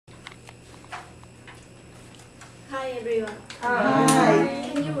Hi everyone.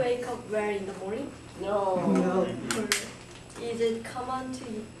 Hi. Can you wake up well in the morning? No. Or is it common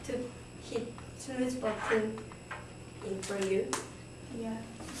to hit snooze button for you? Yeah.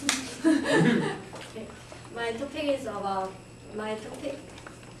 Okay. My topic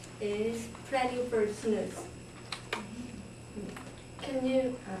is planning for snooze. Can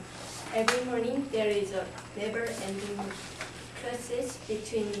you every morning there is a never-ending crisis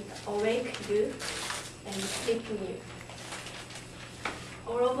between awake you and sleeping you.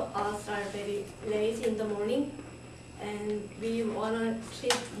 All of us are very late in the morning and we wanna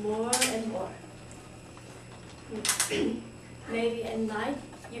sleep more and more. Maybe at night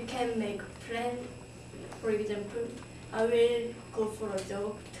you can make a plan. For example, I will go for a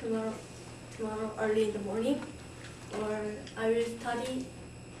jog tomorrow early in the morning, or I will study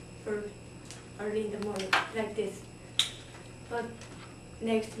for early in the morning, like this. But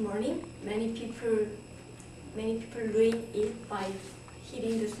next morning, many people ruin it by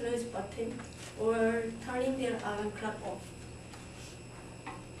hitting the snooze button or turning their alarm clock off.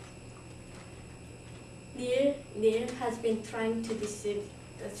 Neil has been trying to deceive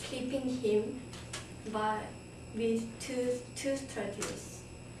the sleeping him with two strategies.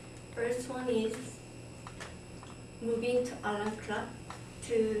 First one is moving the alarm clock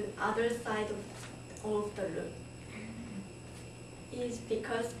to other side of the room. Is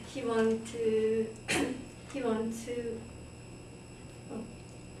because he want to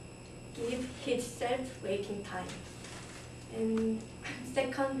give himself waking time. And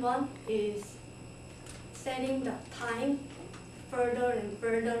second one is setting the time further and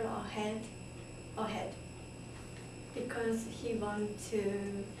further ahead because he want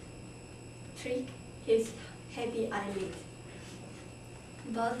to trick his heavy eyelid.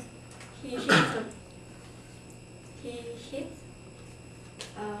 But he hit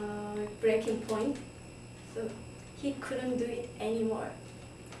breaking point, so he couldn't do it anymore.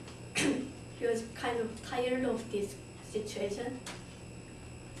 He was kind of tired of this situation,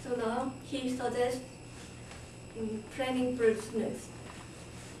 so now he suggests planning for snooze,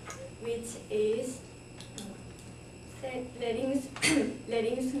 which is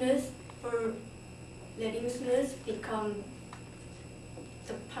letting snooze become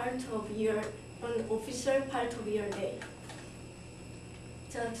the an official part of your day.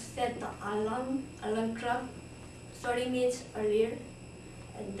 Just set the alarm clock 30 minutes earlier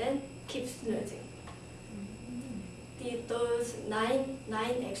and then keep snoozing. Those nine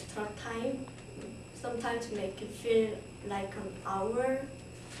extra time sometimes make you feel like an hour,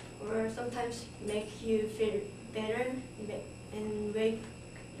 or sometimes make you feel better and wake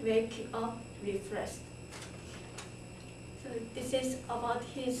you up refreshed. So this is about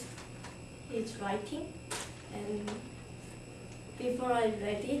his writing, and before I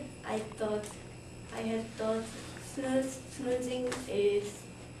read it, I had thought snoozing is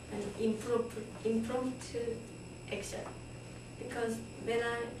an impromptu action, because when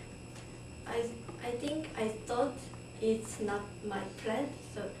I thought it's not my plan.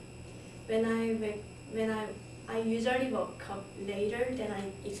 So when I usually woke up later than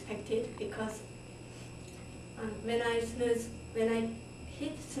I expected, because when I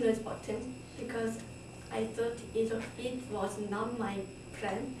hit snooze button, because I thought it was not my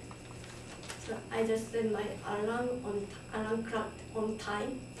plan. So I just set my alarm clock on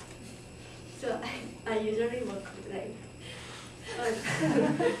time. So I usually woke up late. But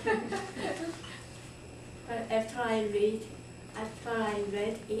after I read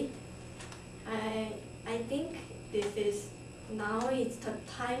it, I think now it's the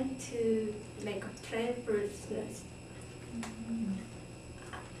time to make a plan for snooze.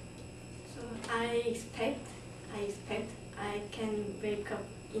 So I expect I can wake up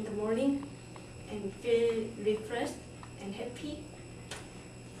in the morning and feel refreshed and happy.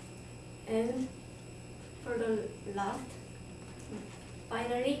 And for the last,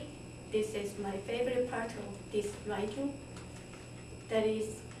 finally, this is my favorite part of this writing. That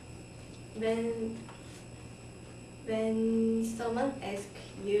is when someone asks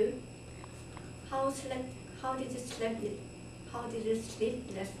you, how did you sleep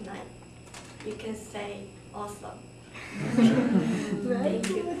last night? You can say awesome. Thank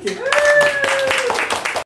you.